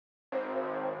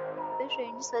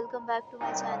friends, welcome back to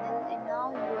my channel, and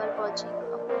now you are watching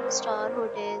a 4-star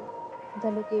hotel.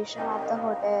 The location of the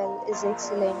hotel is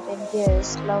excellent and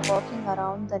guests love walking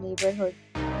around the neighborhood.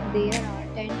 There are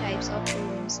 10 types of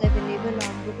rooms available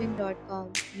on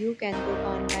booking.com. You can book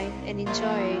online and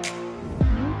enjoy it.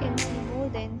 You can see more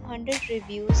than 100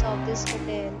 reviews of this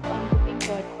hotel on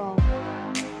booking.com.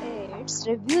 Its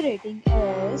review rating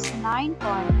is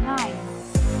 9.9,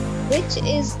 which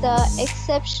is the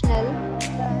exceptional.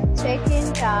 The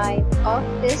check-in time of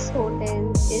this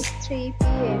hotel is 3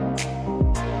 p.m.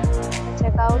 The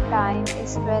checkout time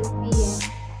is 12 p.m.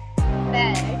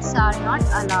 Pets are not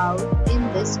allowed in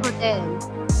this hotel.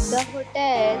 The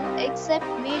hotel accepts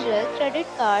major credit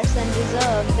cards and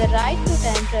reserves the right to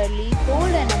temporarily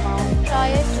hold an amount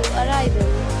prior to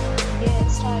arrival.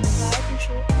 Guests are required to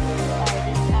show photo ID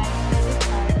and credit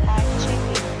card at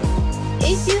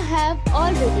check-in. If you have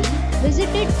already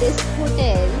visited this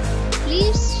hotel,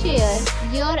 please share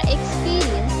your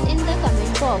experience in the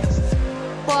comment box.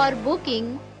 For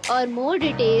booking or more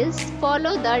details,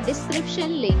 follow the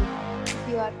description link. If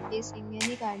you are facing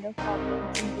any kind of problem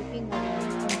in booking a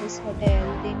room in this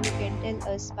hotel, then you can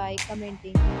tell us by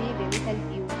commenting. We will help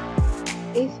you.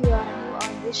 If you are new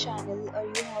on this channel or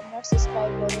you have not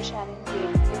subscribed our channel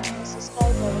yet, you must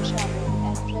subscribe our channel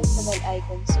and press the bell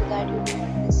icon so that you will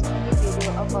not miss any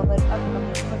video of our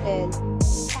upcoming hotel.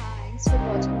 Thanks for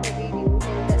watching the video till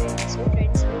the end. So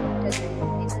friends,